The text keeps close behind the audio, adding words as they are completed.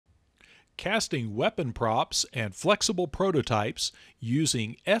casting weapon props and flexible prototypes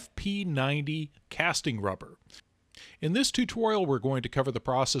using FP-90 casting rubber. In this tutorial, we're going to cover the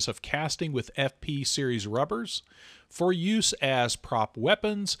process of casting with FP series rubbers for use as prop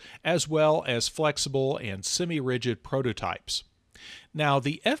weapons as well as flexible and semi-rigid prototypes. Now,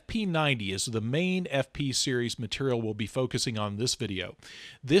 the FP-90 is the main FP series material we'll be focusing on in this video.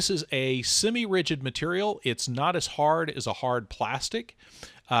 This is a semi-rigid material. It's not as hard as a hard plastic.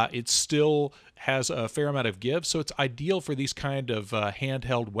 It still has a fair amount of give, so it's ideal for these kind of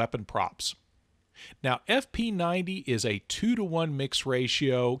handheld weapon props. Now, FP-90 is a 2-to-1 mix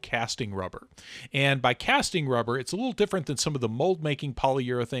ratio casting rubber. And by casting rubber, it's a little different than some of the mold-making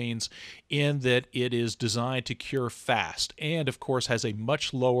polyurethanes in that it is designed to cure fast and, of course, has a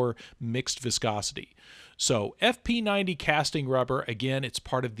much lower mixed viscosity. So FP-90 casting rubber, again, it's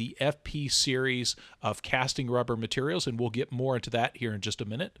part of the FP series of casting rubber materials, and we'll get more into that here in just a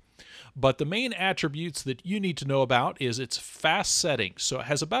minute. But the main attributes that you need to know about is its fast setting. So it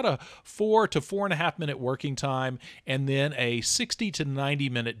has about a 4 to 4.5 minute working time and then a 60 to 90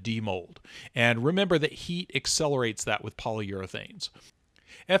 minute demold. And remember that heat accelerates that with polyurethanes.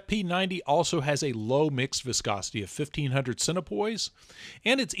 FP-90 also has a low mixed viscosity of 1500 centipoise,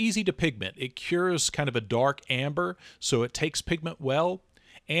 and it's easy to pigment. It cures kind of a dark amber, so it takes pigment well,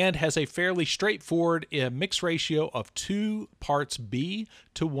 and has a fairly straightforward mix ratio of 2 parts B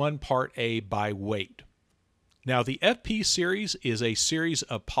to 1 part A by weight. Now, the FP series is a series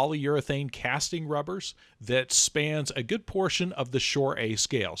of polyurethane casting rubbers that spans a good portion of the Shore A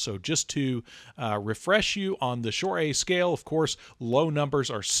scale. So just to refresh you on the Shore A scale, of course, low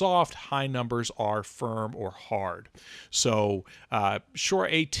numbers are soft, high numbers are firm or hard. So Shore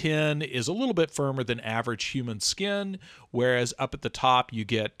A10 is a little bit firmer than average human skin, whereas up at the top you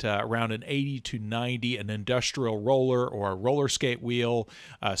get around an 80 to 90, an industrial roller or a roller skate wheel.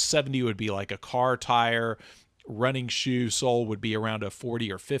 70 would be like a car tire. Running shoe sole would be around a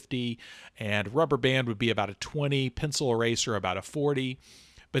 40 or 50, and rubber band would be about a 20, pencil eraser about a 40.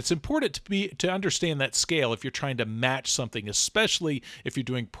 But it's important to understand that scale if you're trying to match something, especially if you're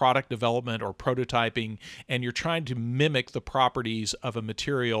doing product development or prototyping and you're trying to mimic the properties of a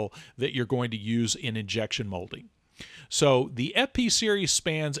material that you're going to use in injection molding. So the FP series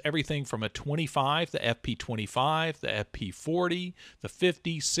spans everything from a 25, the FP25, the FP40, the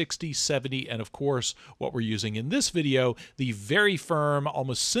 50, 60, 70, and of course, what we're using in this video, the very firm,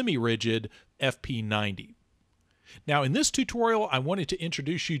 almost semi-rigid FP90. Now, in this tutorial, I wanted to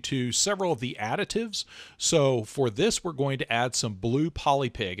introduce you to several of the additives. So for this, we're going to add some blue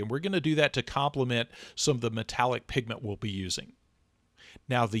polypig, and we're going to do that to complement some of the metallic pigment we'll be using.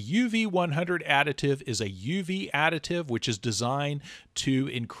 Now, the UV100 additive is a UV additive which is designed to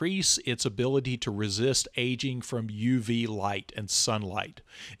increase its ability to resist aging from UV light and sunlight.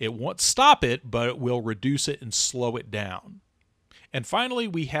 It won't stop it, but it will reduce it and slow it down. And finally,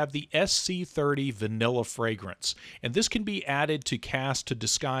 we have the SC30 vanilla fragrance, and this can be added to cast to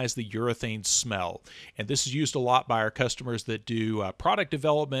disguise the urethane smell. And this is used a lot by our customers that do product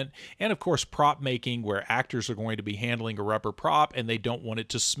development and, of course, prop making, where actors are going to be handling a rubber prop and they don't want it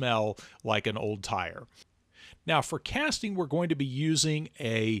to smell like an old tire. Now, for casting, we're going to be using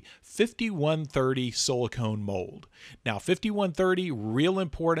a 5130 silicone mold. Now, 5130, real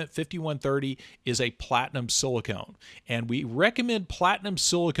important, 5130 is a platinum silicone. And we recommend platinum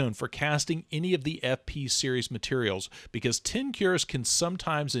silicone for casting any of the FP series materials because tin cures can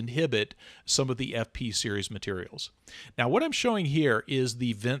sometimes inhibit some of the FP series materials. Now, what I'm showing here is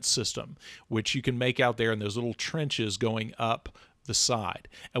the vent system, which you can make out there in those little trenches going up the side.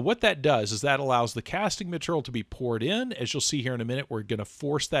 And what that does is that allows the casting material to be poured in. As you'll see here in a minute, we're going to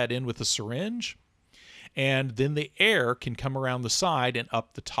force that in with a syringe, and then the air can come around the side and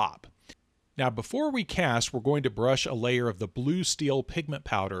up the top. Now, before we cast, we're going to brush a layer of the blue steel pigment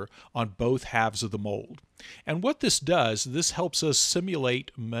powder on both halves of the mold. And what this does, this helps us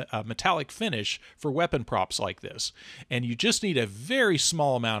simulate a metallic finish for weapon props like this. And you just need a very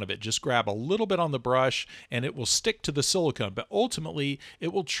small amount of it. Just grab a little bit on the brush and it will stick to the silicone, but ultimately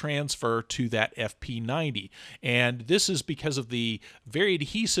it will transfer to that FP90. And this is because of the very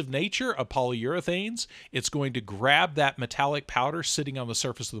adhesive nature of polyurethanes. It's going to grab that metallic powder sitting on the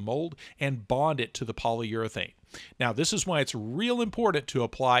surface of the mold and bond it to the polyurethane. Now, this is why it's real important to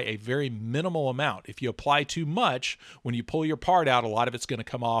apply a very minimal amount. If you apply too much, when you pull your part out, a lot of it's going to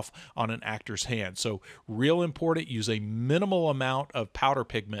come off on an actor's hand. So real important, use a minimal amount of powder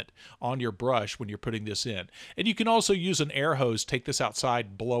pigment on your brush when you're putting this in. And you can also use an air hose, take this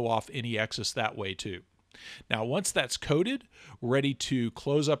outside, blow off any excess that way too. Now, once that's coated, we're ready to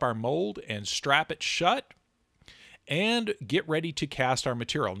close up our mold and strap it shut. and get ready to cast our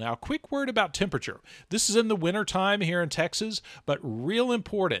material. Now, a quick word about temperature. This is in the winter time here in Texas, but real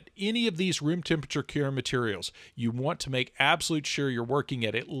important. Any of these room temperature cure materials, you want to make absolute sure you're working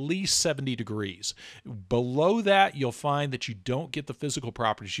at least 70 degrees. Below that, you'll find that you don't get the physical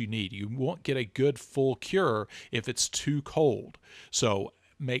properties you need. You won't get a good full cure if it's too cold. So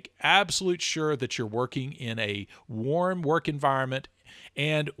make absolute sure that you're working in a warm work environment.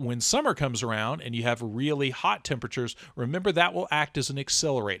 And when summer comes around and you have really hot temperatures, remember that will act as an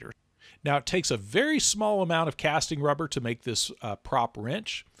accelerator. Now, it takes a very small amount of casting rubber to make this prop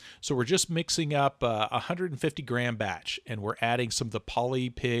wrench. So we're just mixing up a 150 gram batch, and we're adding some of the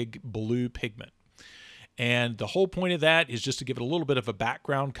Polypig blue pigment. And the whole point of that is just to give it a little bit of a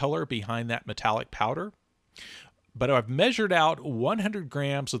background color behind that metallic powder. But I've measured out 100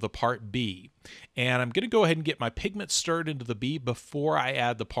 grams of the part B, and I'm going to go ahead and get my pigment stirred into the B before I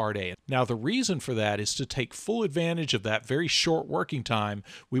add the part A. Now, the reason for that is to take full advantage of that very short working time.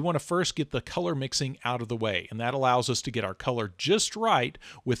 We want to first get the color mixing out of the way, and that allows us to get our color just right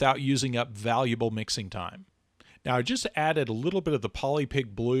without using up valuable mixing time. Now, I just added a little bit of the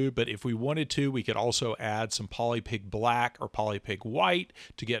Polypig blue, but if we wanted to, we could also add some Polypig black or Polypig white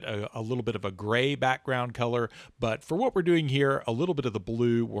to get a little bit of a gray background color. But for what we're doing here, a little bit of the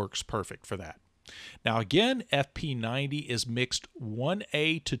blue works perfect for that. Now again, FP-90 is mixed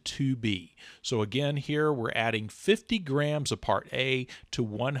 1A to 2B. So again, here we're adding 50 grams of part A to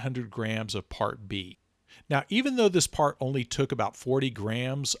 100 grams of part B. Now, even though this part only took about 40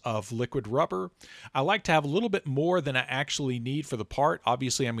 grams of liquid rubber, I like to have a little bit more than I actually need for the part.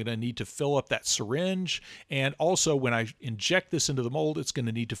 Obviously, I'm going to need to fill up that syringe, and also when I inject this into the mold, it's going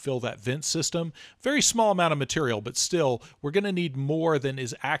to need to fill that vent system. Very small amount of material, but still, we're going to need more than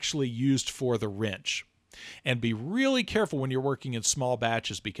is actually used for the wrench. And be really careful when you're working in small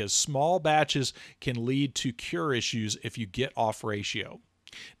batches, because small batches can lead to cure issues if you get off ratio.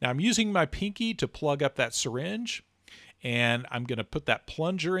 Now I'm using my pinky to plug up that syringe, and I'm going to put that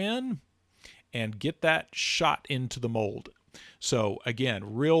plunger in and get that shot into the mold. So again,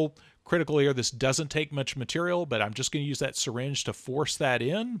 real critical here, this doesn't take much material, but I'm just going to use that syringe to force that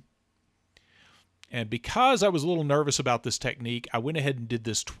in. And because I was a little nervous about this technique, I went ahead and did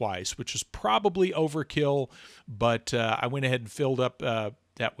this twice, which is probably overkill, but I went ahead and filled up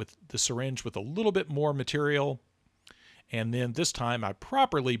that with the syringe with a little bit more material. And then this time I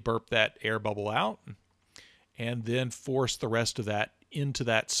properly burped that air bubble out and then forced the rest of that into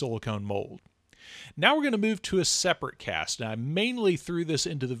that silicone mold. Now we're going to move to a separate cast. Now I mainly threw this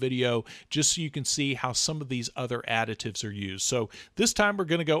into the video just so you can see how some of these other additives are used. So this time we're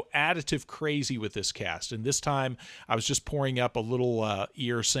going to go additive crazy with this cast. And this time I was just pouring up a little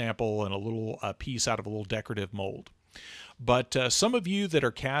ear sample and a little piece out of a little decorative mold. But some of you that are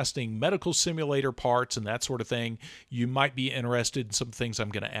casting medical simulator parts and that sort of thing, you might be interested in some things I'm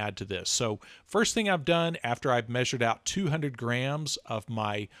going to add to this. So first thing I've done after I've measured out 200 grams of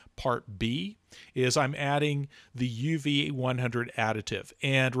my part B is I'm adding the UV 100 additive.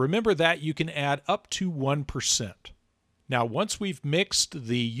 And remember that you can add up to 1%. Now, once we've mixed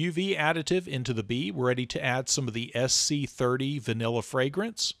the UV additive into the B, we're ready to add some of the SC30 vanilla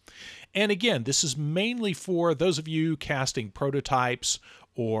fragrance. And again, this is mainly for those of you casting prototypes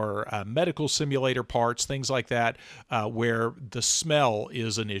or medical simulator parts, things like that, where the smell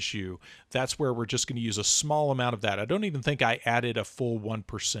is an issue. That's where we're just going to use a small amount of that. I don't even think I added a full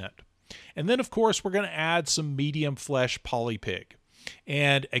 1%. And then, of course, we're going to add some medium flesh Polypig.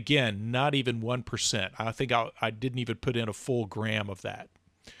 And again, not even 1%. I think I didn't even put in a full gram of that.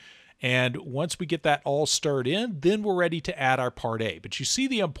 And once we get that all stirred in, then we're ready to add our part A. But you see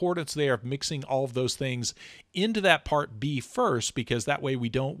the importance there of mixing all of those things into that part B first, because that way we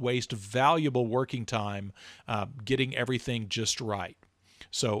don't waste valuable working time getting everything just right.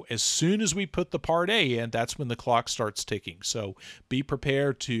 So as soon as we put the part A in, that's when the clock starts ticking. So be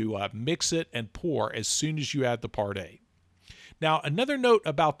prepared to mix it and pour as soon as you add the part A. Now, another note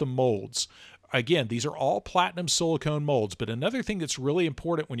about the molds. Again, these are all platinum silicone molds, but another thing that's really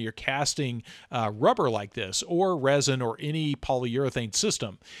important when you're casting rubber like this, or resin, or any polyurethane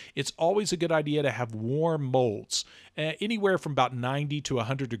system, it's always a good idea to have warm molds, anywhere from about 90 to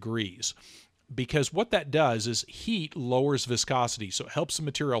 100 degrees. Because what that does is heat lowers viscosity, so it helps the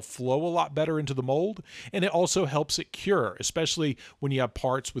material flow a lot better into the mold, and it also helps it cure, especially when you have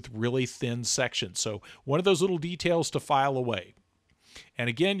parts with really thin sections. So one of those little details to file away. And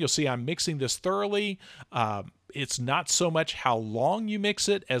again, you'll see I'm mixing this thoroughly. It's not so much how long you mix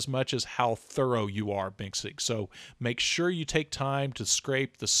it as much as how thorough you are mixing. So make sure you take time to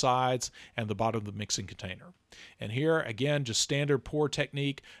scrape the sides and the bottom of the mixing container. And here, again, just standard pour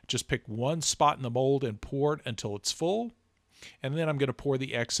technique. Just pick one spot in the mold and pour it until it's full. And then I'm going to pour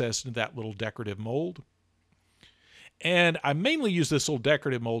the excess into that little decorative mold. And I mainly use this little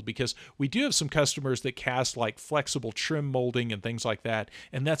decorative mold because we do have some customers that cast like flexible trim molding and things like that.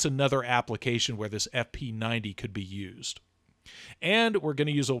 And that's another application where this FP-90 could be used. And we're going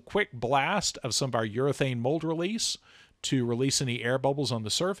to use a quick blast of some of our urethane mold release to release any air bubbles on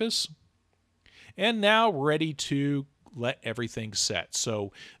the surface. And now we're ready to let everything set.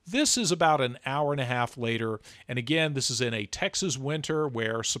 So this is about an hour and a half later. And again, this is in a Texas winter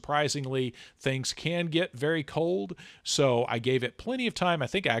where surprisingly things can get very cold. So I gave it plenty of time. I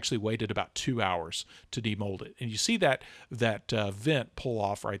think I actually waited about 2 hours to demold it. And you see that vent pull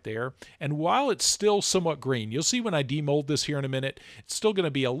off right there. And while it's still somewhat green, you'll see when I demold this here in a minute, it's still going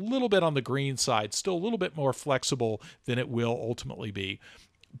to be a little bit on the green side, still a little bit more flexible than it will ultimately be.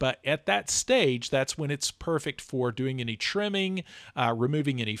 But at that stage, that's when it's perfect for doing any trimming,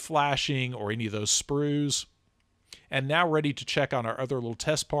 removing any flashing or any of those sprues. And now ready to check on our other little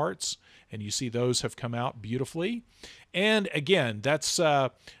test parts. And you see those have come out beautifully. And again, these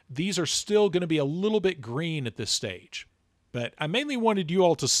are still going to be a little bit green at this stage. But I mainly wanted you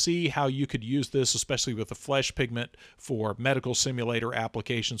all to see how you could use this, especially with the flesh pigment for medical simulator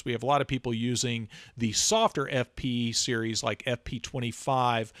applications. We have a lot of people using the softer FP series like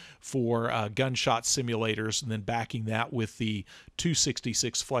FP-25 for gunshot simulators and then backing that with the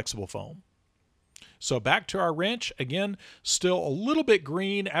 266 flexible foam. So back to our wrench, again, still a little bit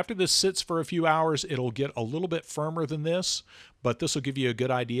green. After this sits for a few hours, it'll get a little bit firmer than this, but this will give you a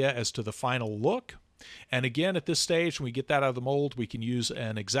good idea as to the final look. And again, at this stage, when we get that out of the mold, we can use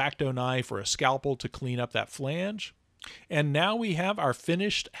an X-Acto knife or a scalpel to clean up that flange. And now we have our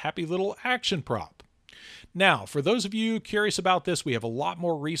finished happy little action prop. Now, for those of you curious about this, we have a lot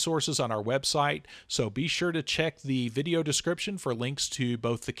more resources on our website, so be sure to check the video description for links to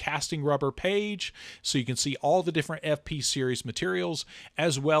both the casting rubber page, so you can see all the different FP series materials,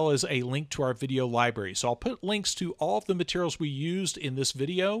 as well as a link to our video library. So I'll put links to all of the materials we used in this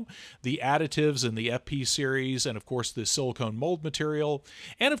video, the additives and the FP series, and of course the silicone mold material.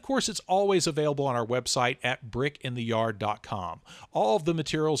 And of course, it's always available on our website at brickintheyard.com. All of the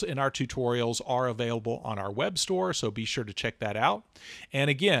materials in our tutorials are available on our web store, so be sure to check that out.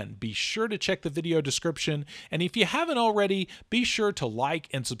 And again, be sure to check the video description. And if you haven't already, be sure to like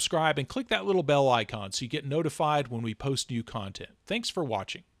and subscribe and click that little bell icon so you get notified when we post new content. Thanks for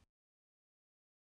watching.